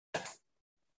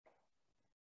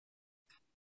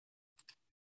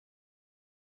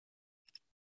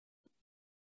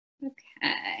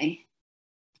Okay.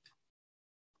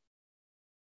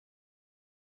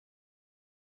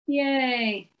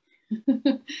 Yay.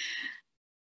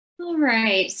 All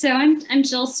right. So I'm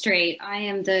Jill Straight. I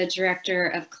am the Director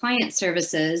of Client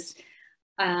Services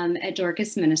at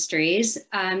Dorcas Ministries.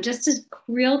 Just to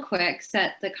real quick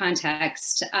set the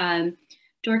context,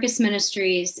 Dorcas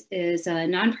Ministries is a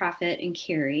nonprofit in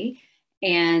Cary,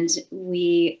 and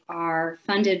we are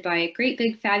funded by a great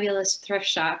big fabulous thrift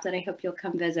shop that I hope you'll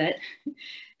come visit.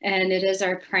 And it is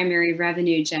our primary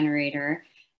revenue generator.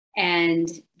 And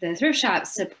the thrift shop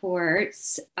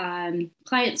supports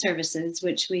client services,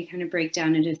 which we kind of break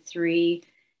down into three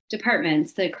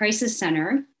departments: the crisis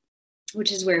center,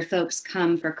 which is where folks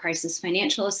come for crisis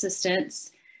financial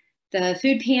assistance, the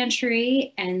food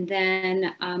pantry, and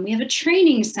then we have a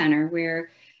training center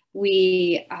where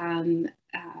we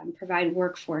provide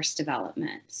workforce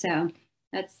development. So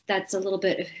that's a little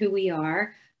bit of who we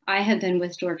are. I have been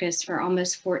with Dorcas for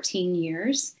almost 14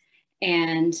 years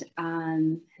and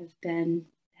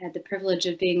had the privilege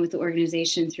of being with the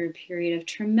organization through a period of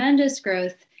tremendous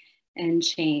growth and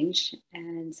change.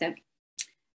 And so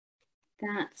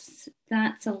that's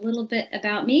a little bit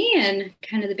about me and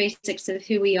kind of the basics of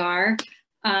who we are.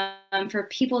 For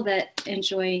people that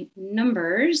enjoy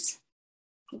numbers,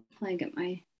 hopefully I get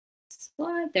my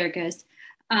slide, there it goes.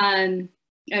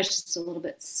 It's just a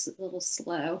little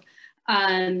slow.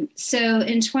 So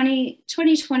in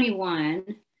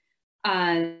 2021,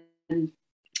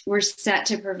 we're set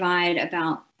to provide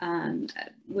about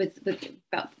with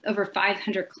about over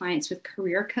 500 clients with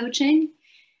career coaching,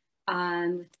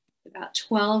 with about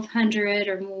 1,200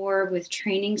 or more with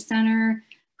training center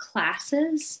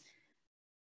classes.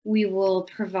 We will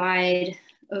provide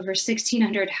over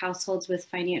 1,600 households with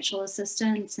financial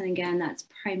assistance, and again, that's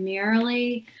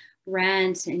primarily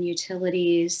rent and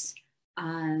utilities,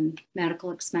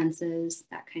 medical expenses,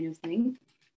 that kind of thing.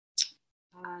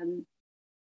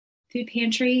 Food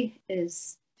pantry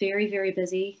is very, very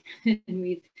busy, and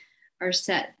we are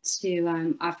set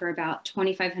to offer about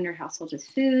 2,500 households with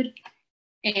food,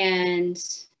 and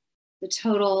the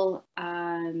total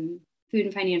food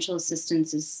and financial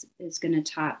assistance is going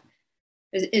to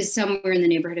is somewhere in the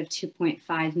neighborhood of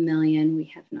 2.5 million. We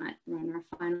have not run our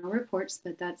final reports,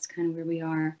 but that's kind of where we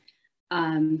are,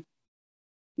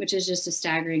 which is just a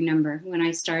staggering number. When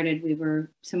I started, we were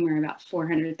somewhere about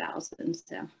 400,000.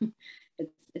 So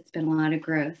it's been a lot of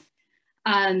growth.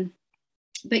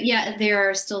 But yeah, there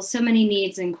are still so many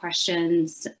needs and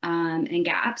questions and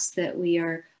gaps that we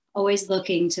are always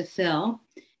looking to fill.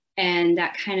 And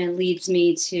that kind of leads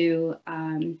me to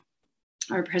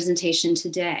our presentation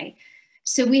today.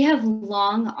 So we have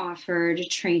long offered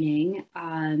training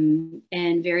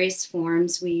in various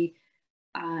forms. We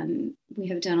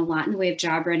have done a lot in the way of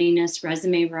job readiness,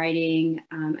 resume writing.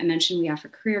 I mentioned we offer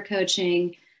career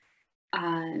coaching.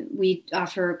 We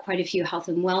offer quite a few health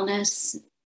and wellness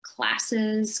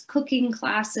classes, cooking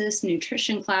classes,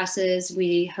 nutrition classes.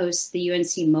 We host the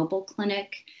UNC Mobile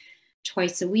Clinic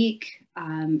twice a week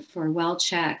for well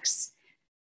checks.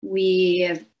 We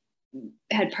have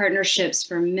had partnerships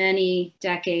for many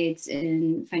decades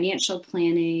in financial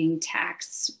planning,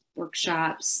 tax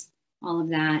workshops, all of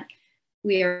that.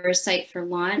 We are a site for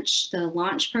Launch, the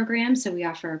Launch program. So we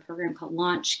offer a program called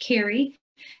Launch Cary,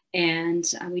 and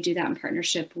we do that in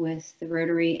partnership with the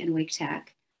Rotary and Wake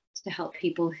Tech to help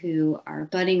people who are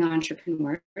budding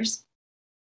entrepreneurs.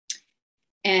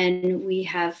 And we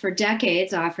have for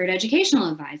decades offered educational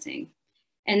advising.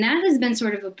 And that has been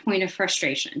sort of a point of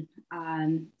frustration.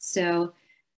 So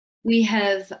we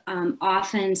have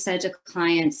often said to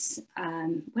clients,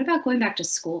 what about going back to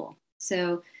school?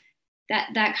 So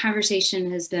that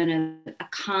conversation has been a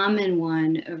common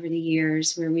one over the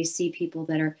years, where we see people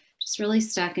that are just really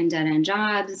stuck in dead-end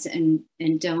jobs and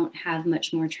don't have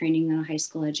much more training than a high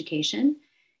school education.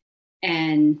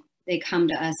 And they come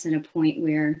to us at a point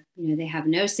where, you know, they have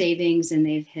no savings and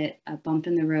they've hit a bump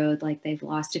in the road, like they've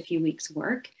lost a few weeks'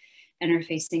 work and are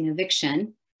facing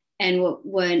eviction. And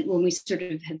when we sort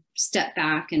of have stepped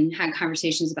back and had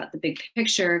conversations about the big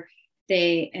picture,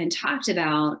 and talked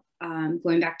about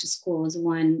going back to school as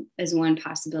one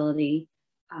possibility.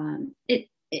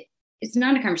 It's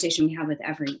not a conversation we have with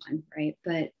everyone, right?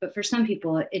 But for some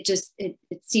people,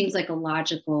 it seems like a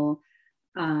logical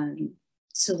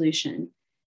solution.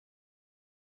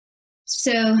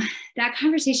 So that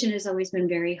conversation has always been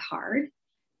very hard.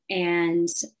 And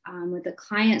what the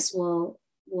clients will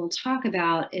talk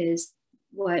about is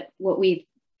what we've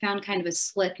found kind of a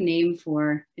slick name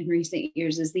for in recent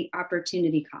years is the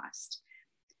opportunity cost.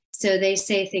 So they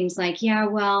say things like, yeah,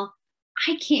 well,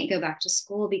 I can't go back to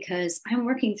school because I'm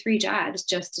working 3 jobs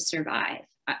just to survive.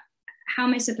 how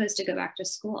am I supposed to go back to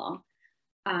school?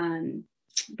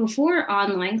 Before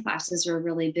online classes were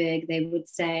really big, they would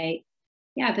say,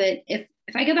 yeah, but if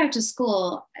I go back to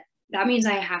school, that means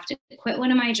I have to quit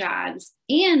one of my jobs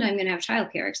and I'm going to have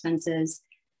childcare expenses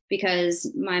because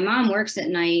my mom works at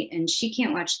night and she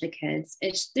can't watch the kids.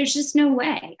 There's just no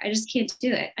way. I just can't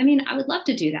do it. I mean, I would love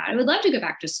to do that. I would love to go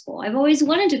back to school. I've always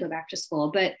wanted to go back to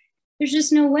school, but there's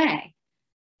just no way.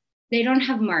 They don't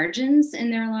have margins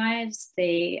in their lives.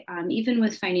 They, even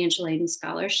with financial aid and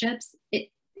scholarships, it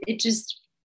just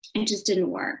didn't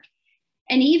work.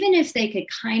 And even if they could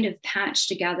kind of patch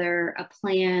together a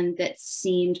plan that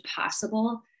seemed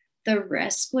possible, the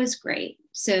risk was great.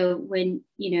 So when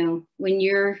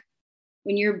your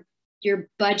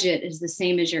budget is the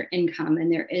same as your income and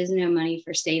there is no money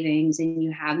for savings and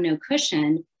you have no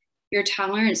cushion, your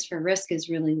tolerance for risk is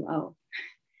really low.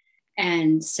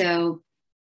 And so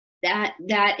that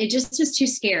it just was too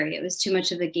scary. It was too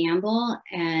much of a gamble.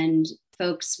 And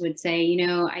folks would say,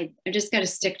 I just got to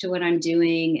stick to what I'm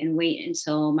doing and wait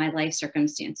until my life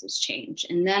circumstances change.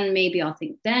 And then maybe I'll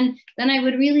think, then I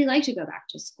would really like to go back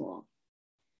to school.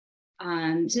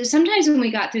 So sometimes when we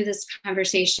got through this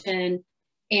conversation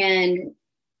and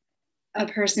a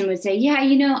person would say, yeah,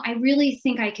 I really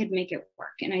think I could make it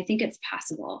work. And I think it's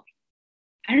possible.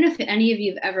 I don't know if any of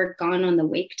you have ever gone on the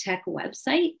Wake Tech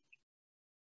website,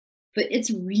 but it's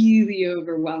really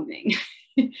overwhelming.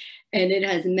 And it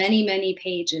has many, many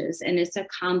pages, and it is a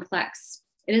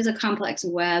complex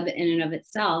web in and of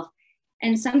itself.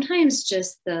 And sometimes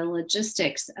just the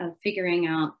logistics of figuring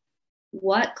out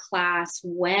what class,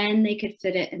 when they could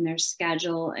fit it in their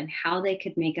schedule and how they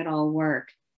could make it all work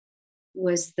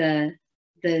was the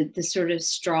sort of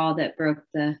straw that broke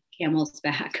the camel's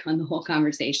back on the whole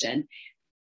conversation.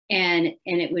 And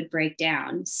it would break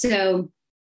down. So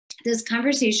this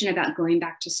conversation about going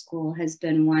back to school has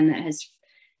been one that has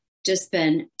just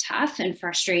been tough and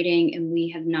frustrating, and we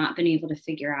have not been able to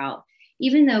figure out,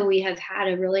 even though we have had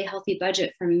a really healthy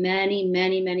budget for many,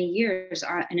 many, many years,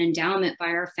 an endowment by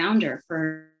our founder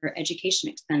for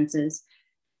education expenses,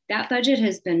 that budget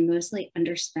has been mostly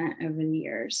underspent over the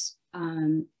years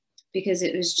because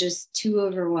it was just too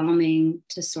overwhelming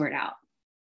to sort out.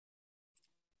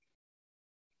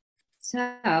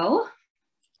 So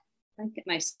if I get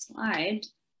my slide,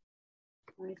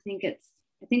 I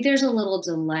think there's a little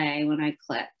delay when I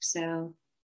click. So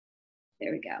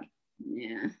there we go.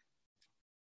 Yeah.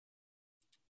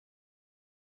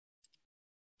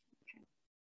 Okay.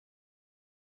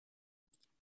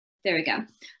 There we go.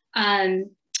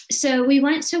 So we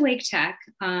went to Wake Tech.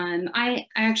 I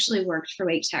actually worked for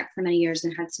Wake Tech for many years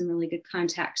and had some really good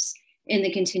contacts in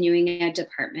the continuing ed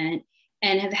department,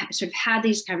 and have sort of had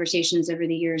these conversations over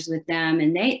the years with them.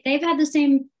 And they've had the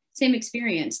same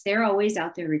experience. They're always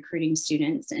out there recruiting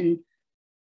students and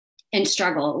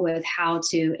struggle with how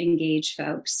to engage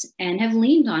folks, and have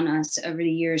leaned on us over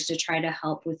the years to try to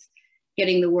help with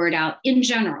getting the word out in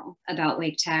general about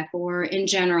Wake Tech, or in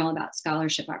general about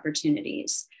scholarship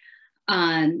opportunities.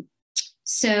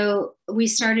 So we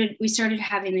started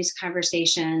having these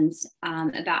conversations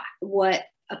about what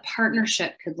a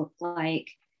partnership could look like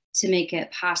to make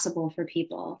it possible for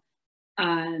people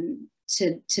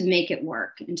to make it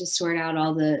work and to sort out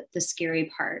all the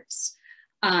scary parts.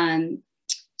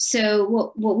 So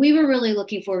what we were really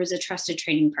looking for was a trusted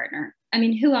training partner. I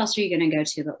mean, who else are you going to go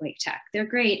to but Wake Tech? They're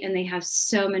great, and they have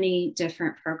so many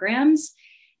different programs.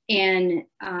 And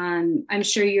I'm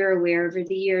sure you're aware, over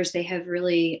the years, they have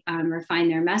really refined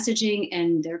their messaging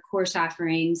and their course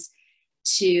offerings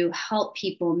to help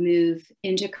people move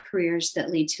into careers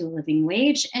that lead to a living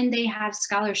wage. And they have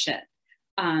scholarship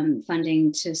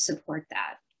funding to support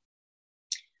that.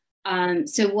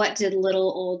 So what did little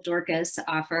old Dorcas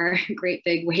offer Great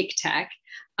Big Wake Tech?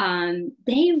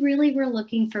 They really were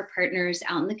looking for partners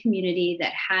out in the community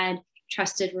that had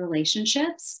trusted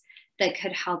relationships, that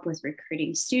could help with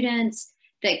recruiting students,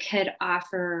 that could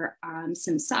offer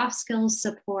some soft skills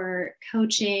support,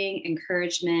 coaching,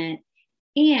 encouragement,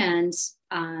 and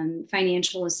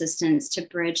financial assistance to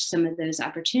bridge some of those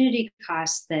opportunity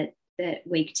costs that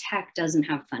Wake Tech doesn't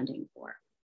have funding for.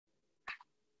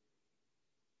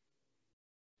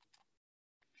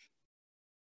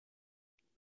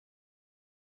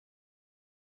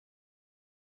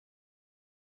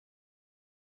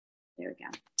 There we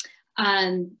go.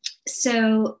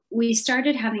 So we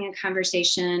started having a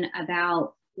conversation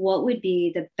about what would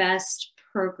be the best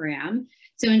program.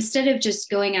 So instead of just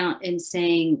going out and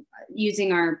saying,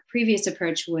 using our previous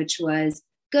approach, which was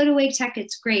go to Wake Tech,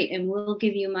 it's great, and we'll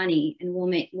give you money and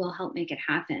we'll help make it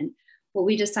happen. What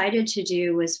we decided to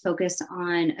do was focus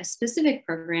on a specific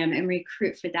program and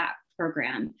recruit for that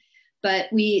program. But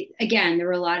again, there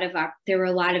were a lot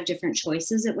of different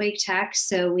choices at Wake Tech.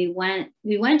 So we went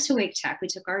to Wake Tech. We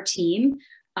took our team.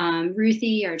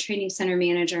 Ruthie, our training center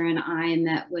manager, and I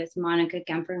met with Monica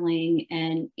Gemperling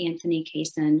and Anthony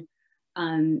Kaysen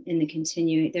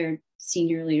in their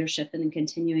senior leadership in the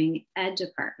continuing ed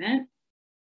department.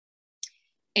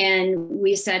 And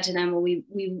we said to them, well,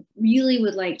 we really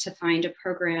would like to find a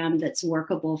program that's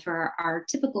workable for our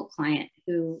typical client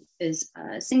who is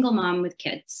a single mom with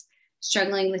kids,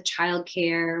 struggling with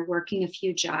childcare, working a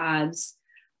few jobs,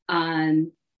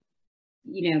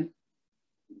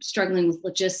 struggling with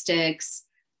logistics,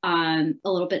 a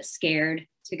little bit scared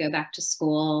to go back to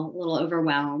school, a little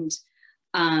overwhelmed.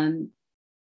 And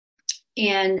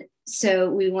so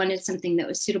we wanted something that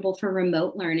was suitable for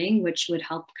remote learning, which would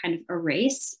help kind of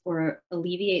erase or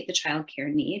alleviate the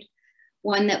childcare need.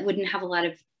 One that wouldn't have a lot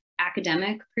of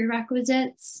academic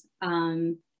prerequisites.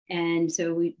 And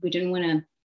so we didn't want to,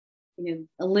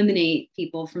 eliminate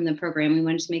people from the program. We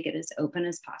wanted to make it as open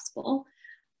as possible.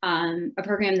 A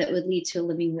program that would lead to a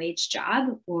living wage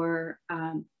job or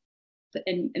and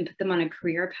put them on a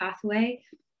career pathway.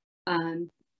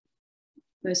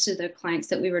 Most of the clients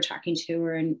that we were talking to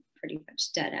were in pretty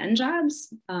much dead end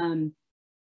jobs.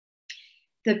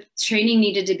 The training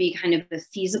needed to be kind of a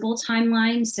feasible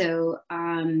timeline. So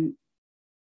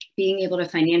being able to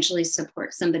financially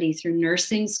support somebody through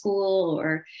nursing school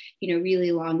or,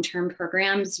 really long-term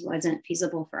programs wasn't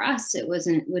feasible for us. It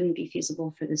wouldn't be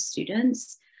feasible for the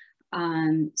students.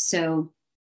 So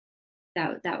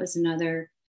that was another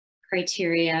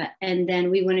criteria. And then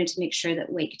we wanted to make sure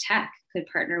that Wake Tech could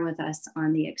partner with us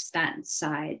on the expense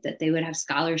side, that they would have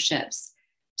scholarships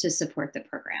to support the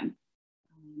program.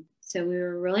 So we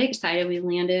were really excited. We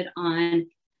landed on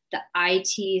the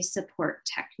IT support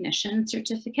technician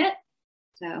certificate.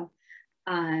 So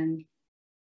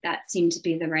that seemed to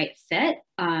be the right fit.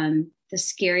 The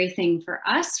scary thing for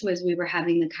us was we were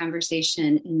having the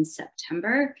conversation in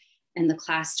September and the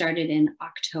class started in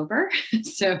October.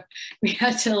 So we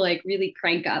had to really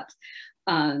crank up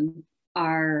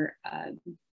our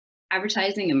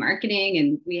advertising and marketing,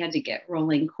 and we had to get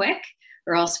rolling quick,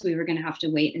 or else we were going to have to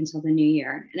wait until the new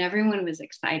year. And everyone was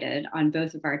excited on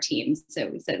both of our teams. So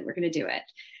we said, we're going to do it.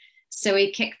 So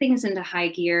we kicked things into high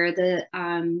gear.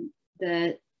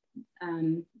 The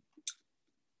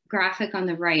graphic on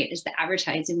the right is the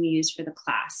advertising we used for the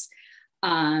class.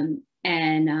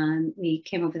 And we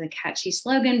came up with a catchy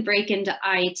slogan, break into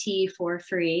IT for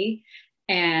free.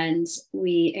 And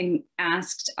we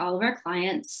asked all of our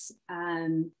clients,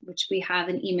 which we have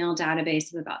an email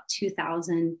database of about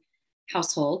 2,000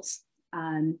 households.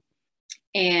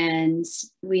 And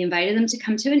we invited them to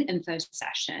come to an info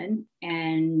session.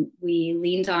 And we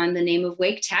leaned on the name of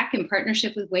Wake Tech in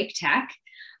partnership with Wake Tech,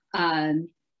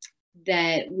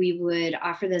 that we would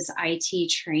offer this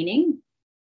IT training,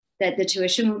 that the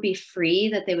tuition would be free,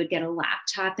 that they would get a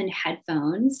laptop and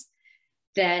headphones,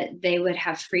 that they would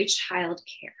have free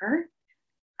childcare.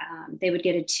 They would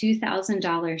get a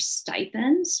 $2,000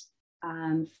 stipend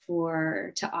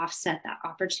to offset that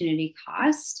opportunity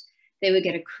cost. They would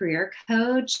get a career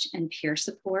coach and peer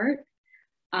support.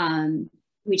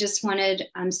 We just wanted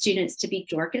students to be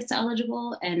Dorcas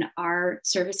eligible, and our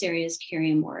service area is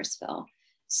Cary and Morrisville.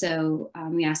 So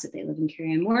we asked that they live in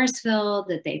Cary and Morrisville,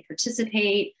 that they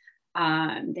participate,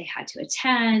 they had to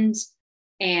attend,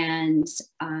 and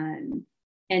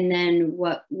then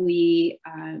what we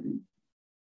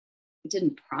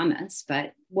didn't promise,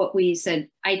 but what we said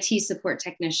IT support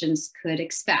technicians could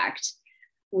expect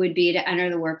would be to enter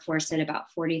the workforce at about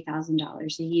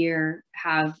 $40,000 a year,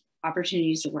 have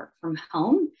opportunities to work from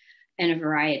home in a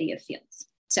variety of fields.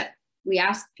 So we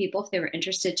asked people if they were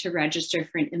interested to register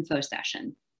for an info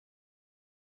session.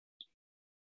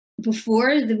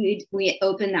 Before we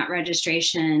opened that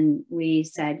registration, we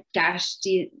said, gosh,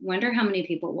 do you wonder how many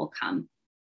people will come?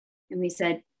 And we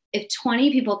said, if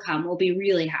 20 people come, we'll be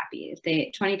really happy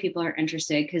if 20 people are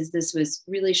interested, because this was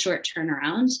really short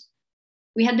turnaround.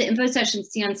 We had the info session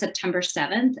on September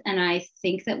 7th. And I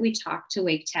think that we talked to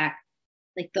Wake Tech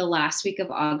the last week of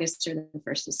August or the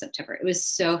 1st of September. It was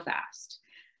so fast.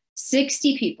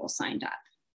 60 people signed up.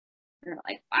 We're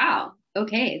like, wow,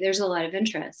 okay, there's a lot of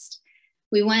interest.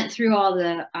 We went through all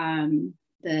the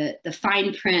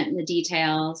fine print and the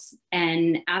details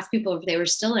and asked people if they were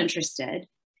still interested.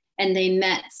 And they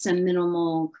met some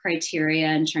minimal criteria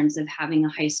in terms of having a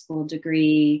high school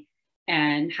degree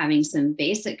and having some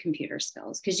basic computer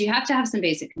skills, because you have to have some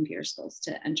basic computer skills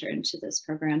to enter into this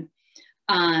program,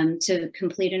 to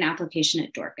complete an application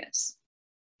at Dorcas.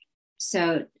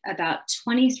 So about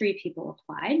 23 people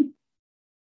applied.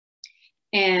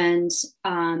 And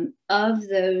of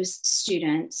those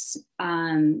students,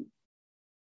 I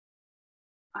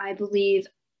believe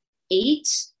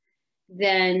 8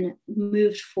 then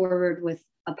moved forward with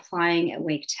applying at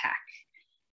Wake Tech.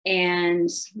 And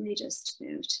let me just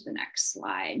move to the next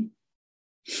slide.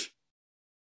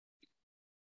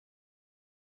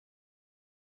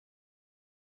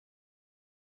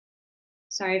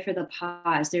 Sorry for the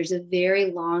pause. There's a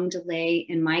very long delay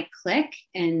in my click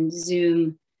and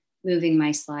Zoom moving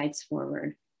my slides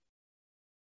forward.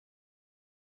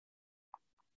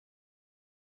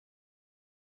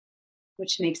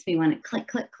 Which makes me want to click,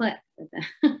 click, click.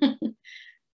 I'm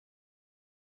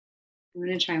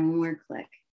going to try one more click.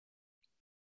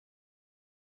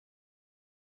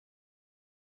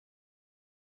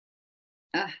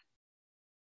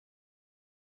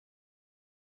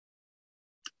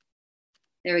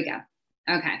 There we go.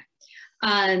 Okay.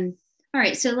 All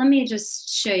right, so let me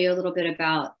just show you a little bit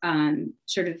about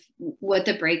sort of what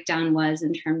the breakdown was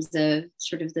in terms of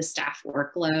sort of the staff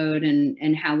workload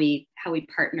and how we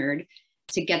partnered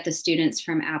to get the students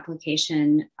from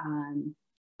application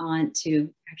on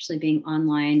to actually being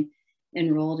online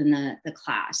enrolled in the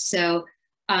class. So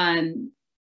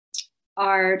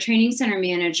our training center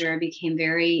manager became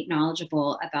very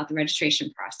knowledgeable about the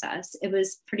registration process. It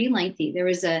was pretty lengthy. There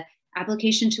was an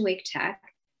application to Wake Tech.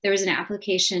 There was an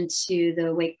application to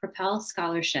the Wake Propel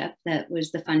Scholarship that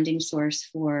was the funding source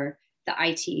for the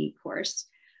IT course.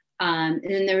 And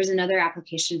then there was another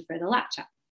application for the laptop.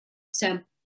 So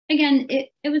again,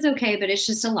 it was okay, but it's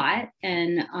just a lot.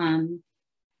 And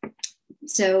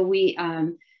so we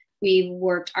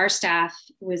worked, our staff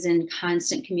was in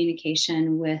constant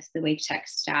communication with the Wake Tech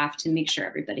staff to make sure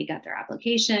everybody got their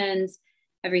applications,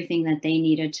 everything that they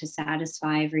needed to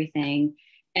satisfy everything.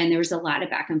 And there was a lot of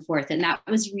back and forth. And that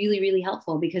was really, really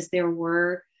helpful because there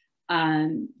were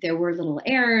little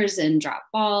errors and drop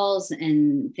balls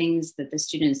and things that the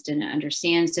students didn't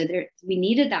understand. So we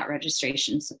needed that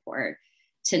registration support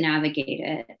to navigate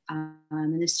it.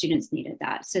 And the students needed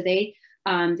that. So they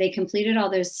completed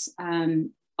all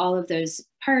of those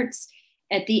parts.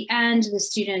 At the end, the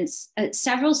students,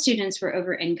 several students were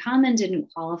over income and didn't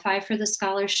qualify for the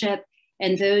scholarship.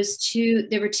 And those two,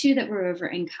 there were 2 that were over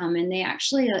income, and they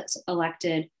actually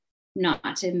elected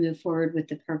not to move forward with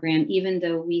the program, even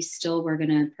though we still were going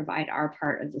to provide our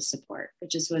part of the support. It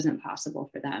just wasn't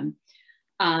possible for them.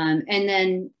 And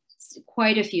then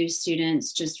quite a few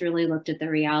students just really looked at the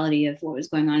reality of what was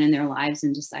going on in their lives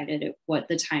and decided what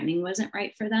the timing wasn't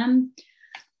right for them.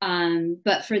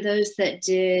 But for those that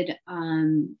did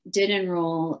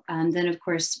enroll, then of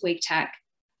course Wake Tech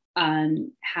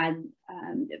had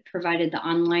provided the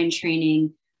online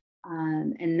training,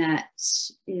 and that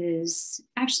is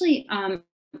actually, I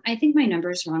think my number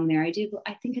is wrong there. I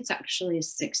think it's actually a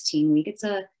 16-week. It's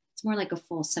more like a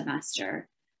full semester.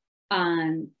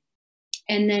 And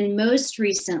then most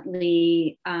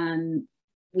recently,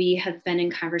 we have been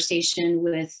in conversation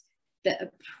with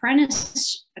the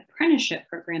apprenticeship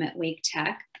program at Wake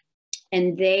Tech,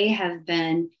 and they have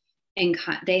been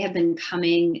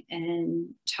coming and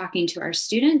talking to our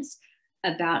students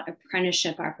about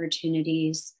apprenticeship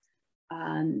opportunities.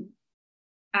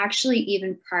 Actually,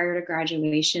 even prior to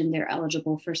graduation, they're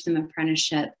eligible for some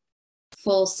apprenticeship,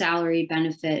 full salary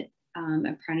benefit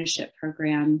apprenticeship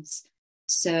programs.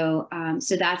 So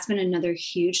that's been another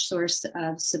huge source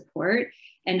of support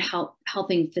and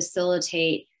helping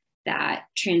facilitate that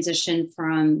transition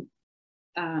from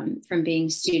being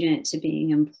student to being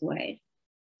employed.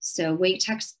 So Wake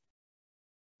Tech's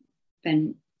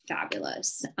been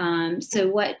fabulous. So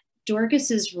what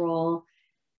Dorcas's role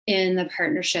in the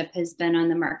partnership has been on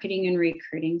the marketing and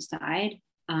recruiting side.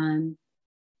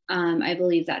 I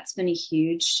believe that's been a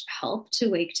huge help to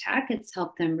Wake Tech. It's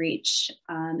helped them reach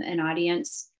an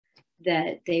audience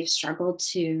that they've struggled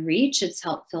to reach. It's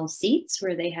helped fill seats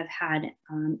where they have had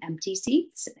empty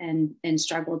seats and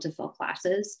struggled to fill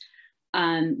classes.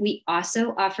 We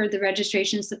also offered the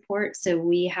registration support. So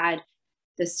we had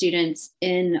the students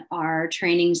in our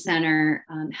training center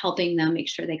helping them make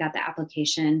sure they got the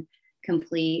application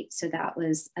complete. So that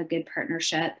was a good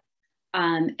partnership.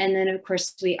 And then of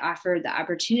course we offered the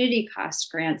opportunity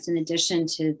cost grants in addition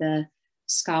to the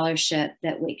scholarship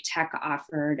that Wake Tech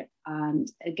offered,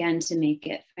 again, to make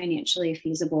it financially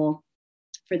feasible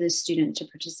for the student to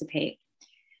participate.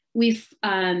 We've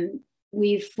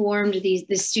formed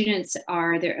the students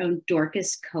are their own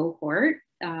Dorcas cohort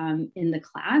in the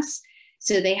class.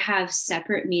 So they have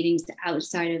separate meetings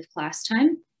outside of class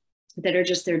time that are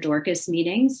just their Dorcas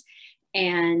meetings.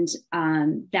 And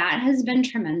that has been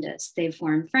tremendous. They've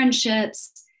formed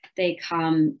friendships. They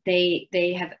have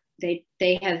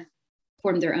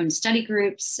formed their own study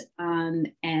groups,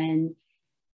 and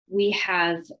we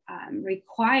have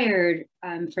required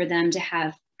for them to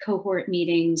have cohort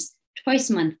meetings twice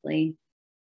monthly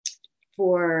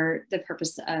for the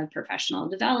purpose of professional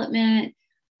development,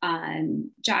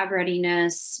 job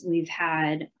readiness. We've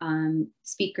had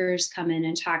speakers come in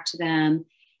and talk to them,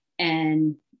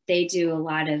 and they do a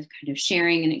lot of kind of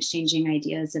sharing and exchanging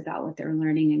ideas about what they're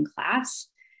learning in class.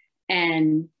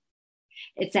 And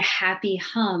it's a happy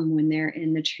hum when they're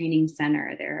in the training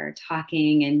center. They're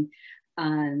talking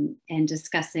and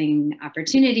discussing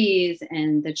opportunities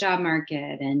and the job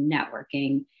market and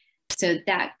networking. So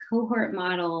that cohort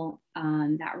model,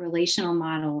 that relational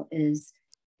model is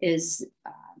a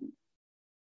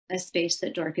space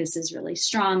that Dorcas is really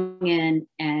strong in,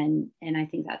 and I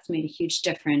think that's made a huge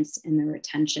difference in the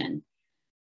retention.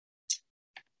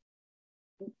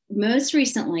 Most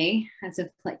recently, as of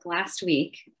like last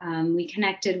week, we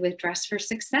connected with Dress for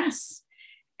Success.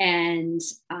 And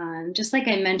just like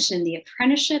I mentioned, the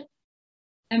apprenticeship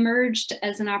emerged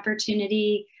as an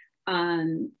opportunity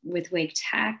with Wake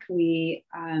Tech. We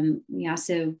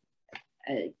also,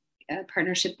 a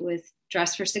partnership with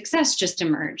Dress for Success just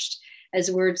emerged as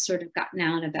word sort of gotten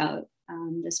out about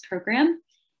this program.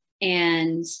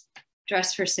 And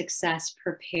Dress for Success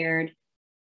prepared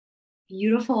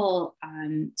beautiful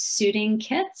suiting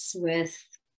kits with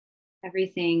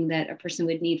everything that a person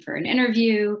would need for an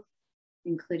interview,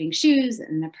 including shoes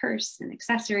and a purse and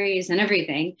accessories and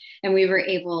everything. And we were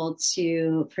able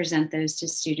to present those to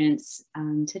students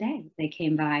today. They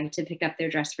came by to pick up their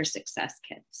Dress for Success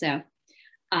kit. So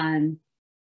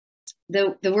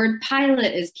the word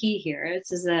pilot is key here.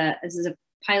 This is a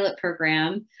pilot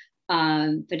program,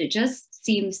 but it just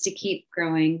seems to keep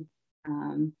growing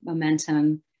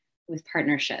momentum with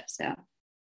partnerships. So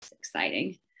it's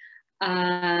exciting.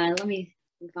 Let me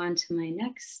move on to my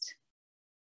next.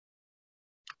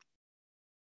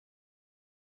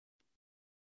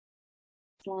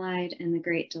 Slide and the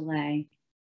great delay.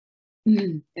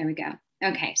 There we go.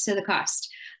 Okay, so the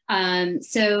cost.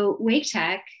 So Wake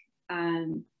Tech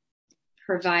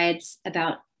provides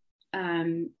about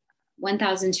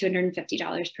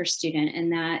 $1,250 per student,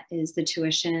 and that is the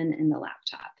tuition and the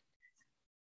laptop.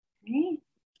 Okay,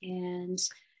 and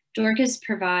Dorcas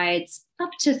provides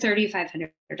up to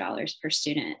 $3,500 per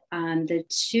student. The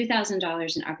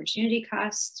 $2,000 in opportunity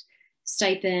cost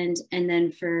stipend, and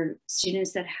then for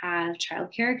students that have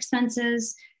childcare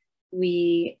expenses,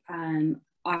 we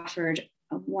offered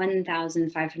a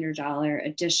 $1,500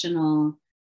 additional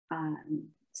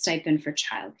stipend for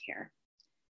childcare.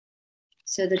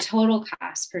 So the total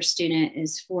cost per student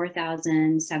is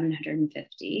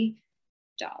 $4,750.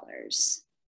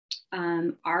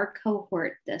 Our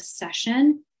cohort this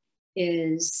session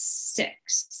is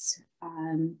 6.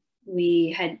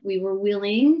 We were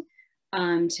willing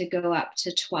to go up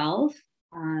to 12,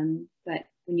 but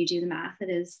when you do the math,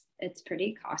 it's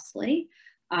pretty costly.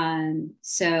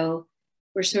 So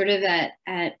we're sort of at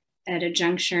a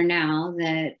juncture now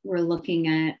that we're looking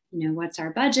at, what's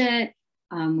our budget?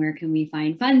 Where can we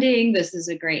find funding? This is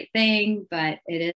a great thing, but it is